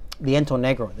to Viento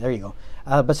Negro. There you go.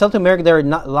 But Celtic Miracle there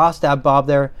lost that bob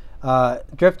there,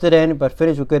 drifted in, but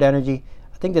finished with good energy.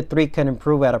 I think the 3 can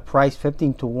improve at a price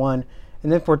 15-1.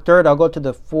 And then for third, I'll go to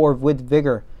the 4, With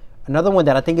Vigor. Another one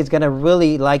that I think is going to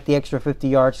really like the extra 50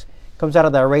 yards. Comes out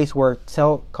of that race where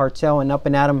Cartel and Up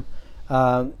and Adam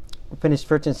finished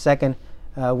first and second.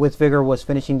 With Vigor was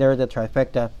finishing there, the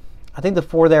trifecta. I think the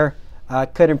 4 there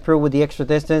could improve with the extra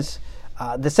distance.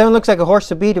 The 7 looks like a horse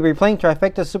to beat. To be playing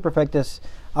trifectas, superfectas.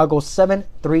 I'll go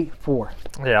 7-3-4.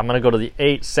 Yeah, I'm going to go to the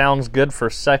 8, Sounds Good for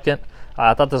second.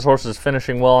 I thought this horse was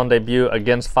finishing well on debut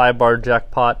against 5 Bar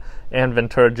Jackpot and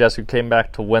Ventura Jess, who came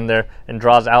back to win there and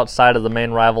draws outside of the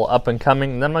main rival, Up and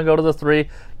Coming. And then I'm going to go to the 3,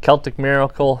 Celtic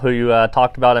Miracle, who you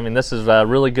talked about. I mean, this is a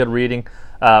really good breeding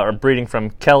from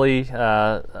Kelly.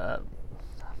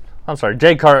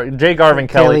 Jay Garvin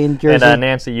Kelly and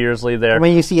Nancy Yearsley there.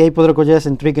 When you see Apolitical Jess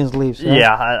and Three Leaves. Right?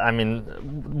 Yeah, I mean,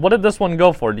 what did this one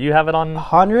go for? Do you have it on?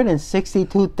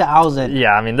 162,000.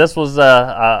 Yeah, I mean, this was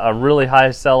a really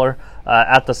high seller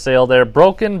at the sale there.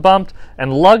 Broken, bumped,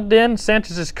 and lugged in.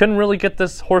 Sanchez just couldn't really get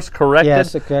this horse corrected.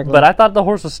 Yes, exactly. But I thought the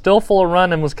horse was still full of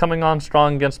run and was coming on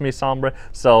strong against Mi Sombre.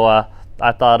 So I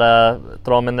thought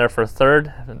throw him in there for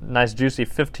 3rd. Nice, juicy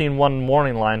 15-1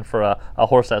 morning line for a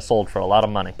horse that sold for a lot of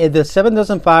money. If the 7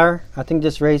 doesn't fire, I think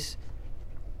this race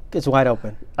is wide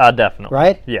open. Definitely.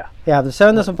 Right? Yeah. Yeah, if the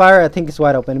 7 doesn't fire, I think it's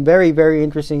wide open. Very, very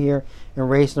interesting here in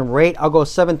race number 8. I'll go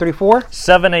 7-3-4.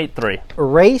 7-8-3.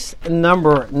 Race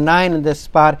number 9 in this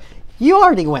spot. You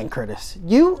already went, Curtis.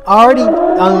 You already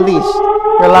unleashed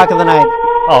your lock of the night.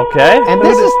 Okay. And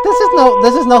this is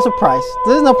no surprise.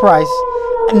 This is no price.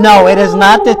 No, it is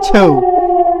not the 2.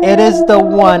 It is the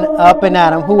 1, Up and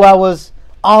Adam, who I was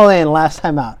all in last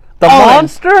time out. The all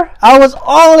monster? In. I was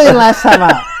all in last time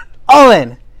out. All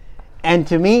in. And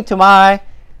to my eye,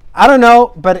 I don't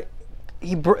know, but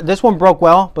this one broke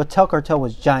well, but Tel Cartel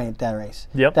was giant that race.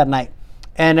 Yep. That night.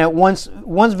 And once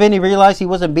Vinny realized he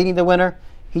wasn't beating the winner,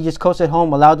 he just coasted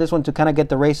home, allowed this one to kind of get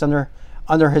the race under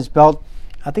his belt.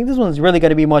 I think this one's really going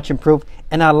to be much improved.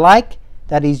 And I like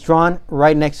that he's drawn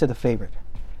right next to the favorite.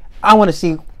 I want to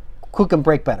see who can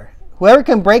break better. Whoever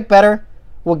can break better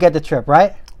will get the trip,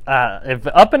 right? If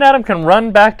Up and Adam can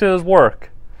run back to his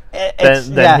work,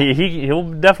 then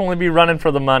he'll definitely be running for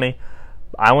the money.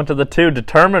 I went to the 2,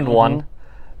 Determined One,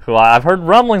 who I've heard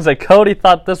rumblings that Cody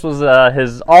thought this was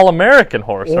his All-American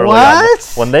horse.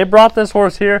 What? When they brought this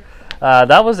horse here,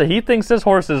 he thinks this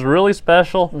horse is really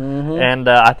special, and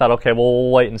I thought, okay, well,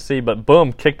 we'll wait and see. But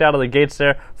boom, kicked out of the gates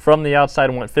there from the outside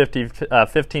and went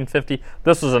 15-50.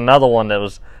 This was another one that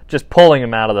was just pulling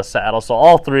him out of the saddle. So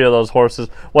all 3 of those horses,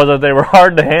 whether they were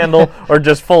hard to handle or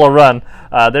just full of run,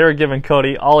 they were giving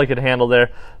Cody all he could handle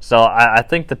there. So I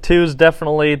think the 2's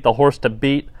definitely the horse to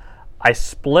beat. I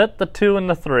split the 2 and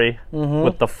the 3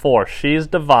 with the 4. She's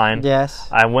Divine. Yes.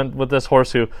 I went with this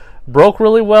horse who broke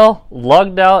really well,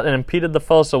 lugged out, and impeded the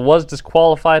foe, so was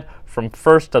disqualified from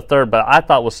 1st to 3rd, but I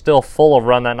thought was still full of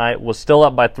run that night, was still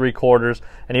up by 3/4,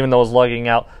 and even though it was lugging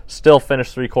out, still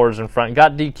finished 3/4 in front.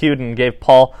 Got DQ'd and gave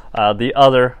Paul, the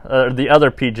other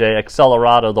PJ,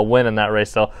 Accelerado, the win in that race,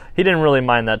 so he didn't really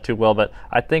mind that too well, but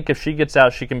I think if she gets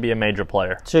out, she can be a major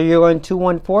player. So you're going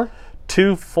 2-1-4?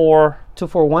 2-4-1.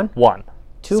 2-4-1?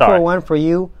 2-4-1 for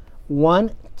you.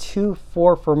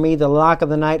 1-2-4 for me. The lock of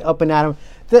the night, Up and Adam.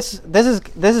 This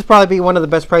is probably one of the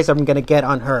best prices I'm going to get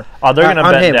on her. Oh, they're going to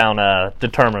bet down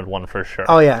Determined One for sure.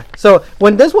 Oh, yeah. So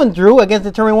when this one drew against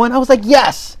Determined One, I was like,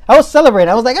 yes. I was celebrating.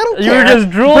 I was like, I don't care. You were just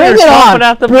drooling. Bring it on.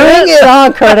 At the Bring pit. it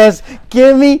on, Curtis.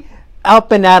 Give me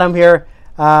Up and Adam here,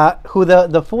 who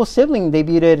the full sibling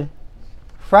debuted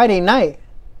Friday night.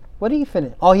 What did he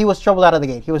finish? Oh, he was troubled out of the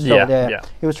gate. He was troubled. Yeah.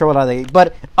 He was troubled out of the gate.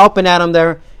 But Up and Adam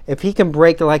there, if he can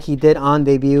break like he did on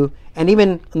debut, and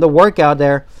even in the workout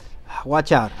there,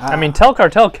 watch out. I mean, Tel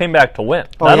Cartel came back to win.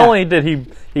 Not only did he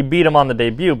beat him on the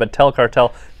debut, but Tel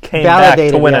Cartel came back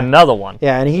to win another one.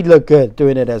 Yeah, and he looked good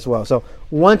doing it as well. So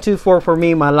 1-2-4 for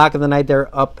me. My lock of the night there,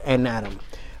 Up and Adam.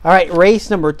 All right, race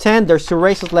number 10. There's 2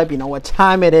 races left. You know what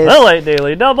time it is. The late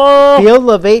daily double. Field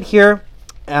of 8 here.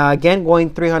 Again, going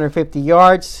 350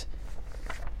 yards.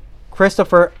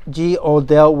 Christopher G.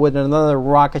 Odell with another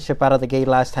rocket ship out of the gate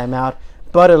last time out.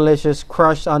 Butterlicious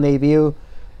crushed on debut.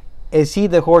 Is he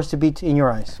the horse to beat in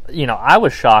your eyes? You know, I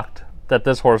was shocked that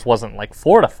this horse wasn't like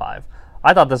 4-5.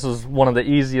 I thought this was one of the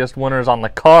easiest winners on the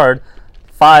card.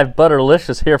 5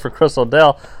 Butterlicious here for Chris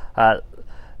Odell.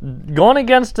 Going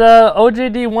against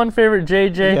OJD, one favorite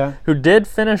JJ, who did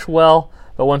finish well,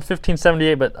 but won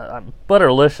 15.78. But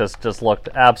Butterlicious just looked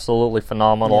absolutely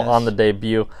phenomenal on the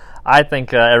debut. I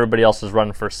think everybody else is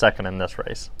running for 2nd in this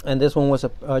race. And this one was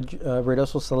a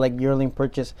Redoso Select yearling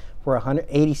purchase for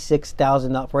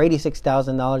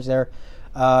 $86,000 there.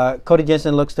 Cody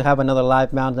Jensen looks to have another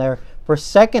live mount there. For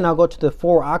 2nd, I'll go to the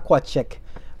 4 Aqua Chick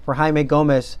for Jaime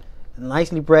Gomez.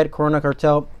 Nicely bred Corona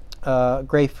Cartel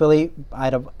gray filly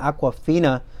out of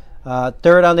Aquafina.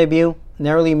 3rd on debut,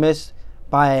 narrowly missed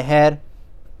by a head.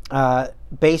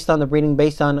 Based on the breeding,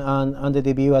 based on the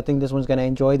debut, I think this one's going to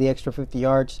enjoy the extra 50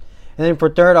 yards. And then for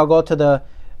 3rd, I'll go to the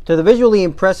visually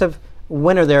impressive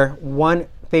winner there, one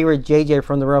favorite JJ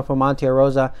from the Royal Monte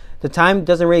Rosa. The time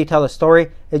doesn't really tell a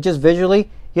story. It's just visually,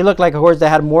 he looked like a horse that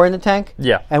had more in the tank.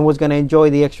 Yeah. And was going to enjoy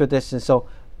the extra distance. So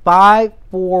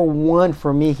 5-4-1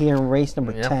 for me here in race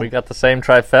number 10. We got the same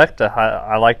trifecta.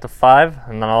 I like the 5,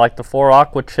 and then I like the 4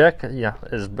 Aqua Chick. Yeah,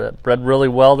 is bred really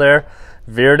well there.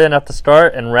 Veered in at the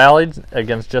start and rallied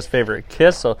against Just Favorite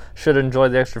Kiss, so should enjoy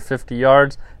the extra 50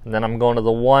 yards. And then I'm going to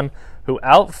the 1 who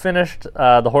outfinished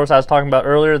the horse I was talking about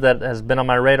earlier that has been on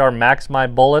my radar, Max My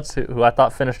Bullets, who I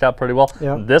thought finished out pretty well.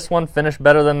 Yep. This one finished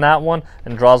better than that one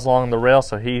and draws along the rail,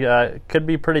 so he could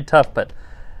be pretty tough. But,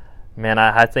 man,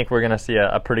 I think we're going to see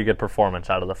a pretty good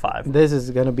performance out of the 5. This is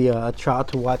going to be a trial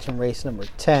to watch in race number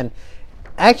 10.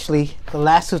 Actually, the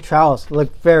last 2 trials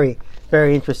look very,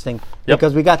 very interesting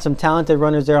because we got some talented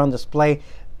runners there on display.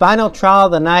 Final trial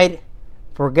of the night,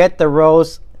 Forget the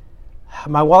Rose.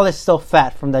 My wallet's still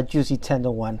fat from that juicy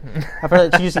 10-1. I've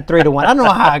heard it's juicy 3-1. I don't know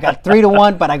how I got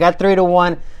 3-1, but I got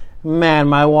 3-1. Man,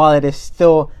 my wallet is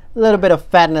still a little bit of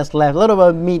fatness left, a little bit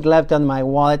of meat left on my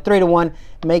wallet. 3-1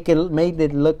 made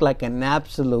it look like an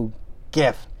absolute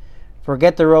gift.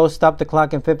 Forget the Rose, stop the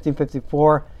clock in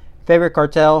 15:54. Favorite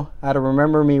Cartel out of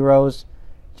Remember Me Rose.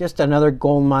 Just another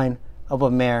gold mine of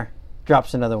a mare.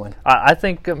 Drops another one. I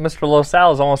think Mr.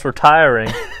 Losal is almost retiring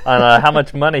on how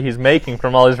much money he's making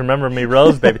from all these Remember Me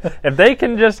Rose babies. If they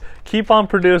can just keep on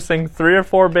producing 3 or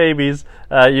 4 babies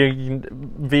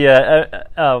via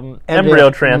embryo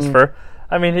transfer,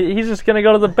 I mean, he's just going to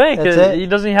go to the bank. He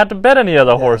doesn't even have to bet any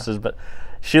other horses. But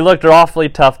she looked awfully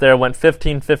tough there. Went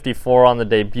 15:54 on the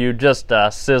debut. Just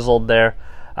sizzled there.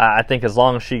 I think as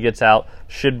long as she gets out,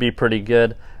 should be pretty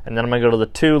good. And then I'm going to go to the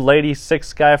 2, Lady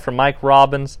 6 Guy for Mike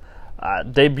Robbins.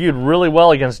 Debuted really well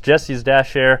against Jesse's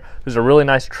Dash Air, who's a really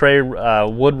nice Trey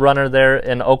Wood runner there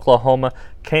in Oklahoma.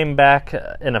 Came back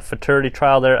in a futurity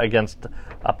trial there against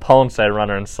a Ponce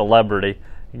runner in Celebrity.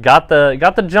 Got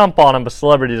the jump on him, but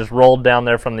Celebrity just rolled down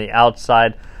there from the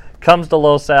outside. Comes to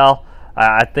Losal.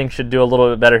 I think should do a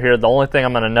little bit better here. The only thing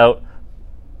I'm going to note,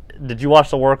 did you watch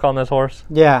the work on this horse?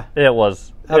 Yeah. It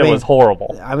was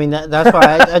horrible. I mean, that's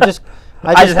why I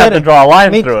just had to draw a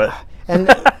line through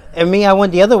it. And me, I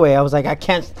went the other way. I was like, I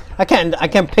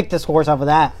can't pick this horse off of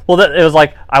that. Well, it was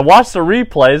like I watched the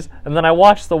replays and then I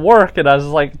watched the work, and I was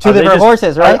like, 2 different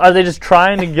horses, right? Are they just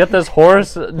trying to get this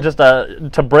horse just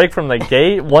to break from the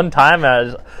gate one time?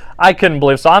 I couldn't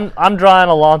believe. So I'm drawing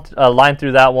a line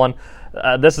through that one.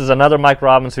 This is another Mike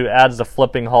Robbins who adds the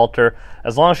flipping halter.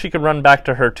 As long as she can run back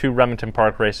to her 2 Remington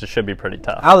Park races, should be pretty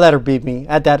tough. I'll let her beat me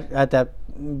at that.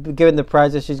 Given the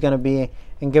prize that she's going to be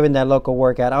and given that local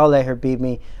workout, I'll let her beat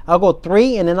me. I'll go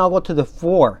 3, and then I'll go to the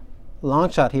 4. Long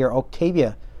shot here,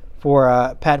 Octavia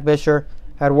for Pat Vischer.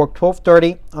 Had worked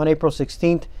 12:30 on April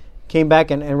 16th. Came back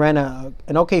and ran an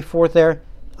okay 4th there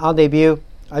on debut.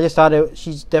 I just thought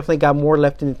she's definitely got more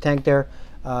left in the tank there.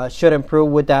 Should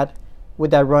improve with that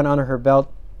run under her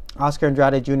belt. Oscar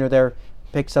Andrade Jr. there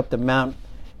picks up the mount.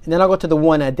 And then I'll go to the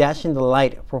 1, A Dashing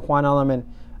Delight for Juan Alleman.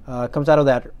 Comes out of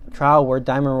that trial where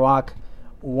Diamond Rock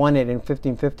won it in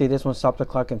 15:50. This one stopped the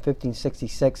clock in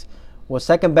 15:66. Was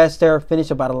second best there.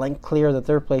 Finished about a length clear of the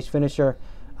 3rd place finisher.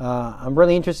 I'm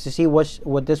really interested to see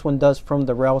what this one does from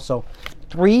the rail. So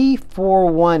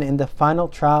 3-4-1 in the final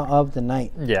trial of the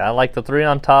night. Yeah, I like the 3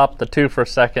 on top, the 2 for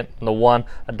second, and the 1,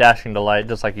 A Dashing Delight.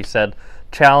 Just like you said,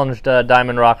 challenged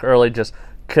Diamond Rock early, just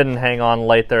couldn't hang on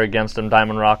late there against him.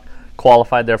 Diamond Rock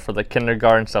qualified there for the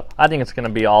kindergarten stuff. I think it's going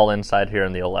to be all inside here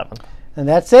in the 11. And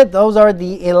that's it. Those are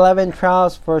the 11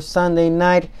 trials for Sunday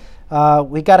night.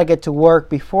 We got to get to work.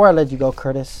 Before I let you go,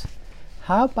 Curtis,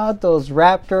 how about those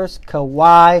Raptors,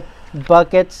 Kawhi,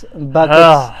 buckets?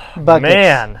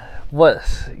 Man,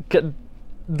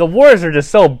 the Warriors are just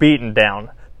so beaten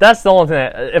down. That's the only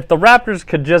thing. If the Raptors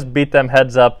could just beat them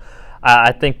heads up,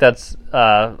 I think that's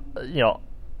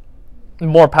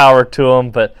more power to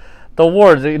them. But the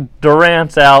Warriors,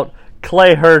 Durant's out,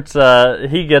 Clay hurts.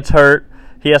 He gets hurt.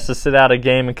 He has to sit out a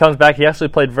game and comes back. He actually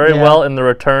played very well in the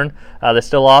return. They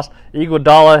still lost.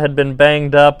 Iguodala had been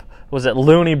banged up. Was it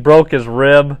Looney broke his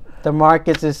rib? The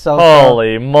Marcus is so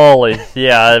holy moly.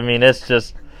 Yeah, I mean, it's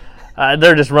just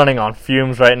they're just running on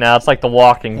fumes right now. It's like The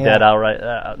Walking Dead outright.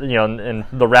 And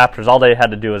the Raptors, all they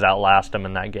had to do was outlast them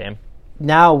in that game.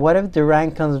 Now, what if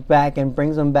Durant comes back and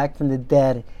brings them back from the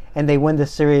dead and they win the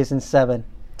series in 7?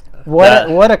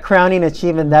 What a crowning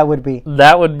achievement that would be.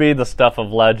 That would be the stuff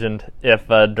of legend if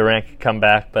Durant could come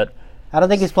back. But I don't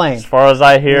think he's playing. As far as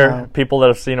I hear, people that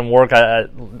have seen him work, I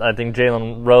think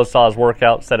Jalen Rose saw his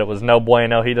workout, said it was no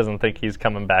bueno. He doesn't think he's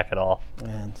coming back at all.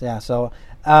 So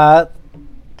the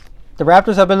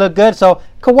Raptors have been look good. So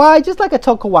Kawhi, just like I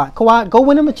told Kawhi, go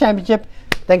win him a championship.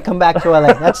 then come back to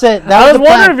LA. That's it. I was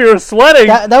wondering if you were sweating.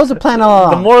 That was the plan all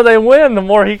along. The more they win, the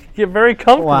more he can get very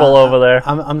comfortable over there.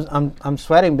 I'm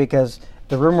sweating because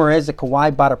the rumor is that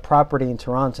Kawhi bought a property in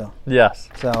Toronto. Yes.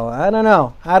 So I don't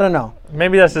know.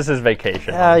 Maybe that's just his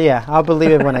vacation. Yeah, I'll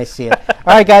believe it when I see it.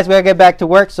 All right, guys, we gotta get back to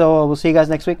work. So we'll see you guys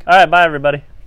next week. All right, bye everybody.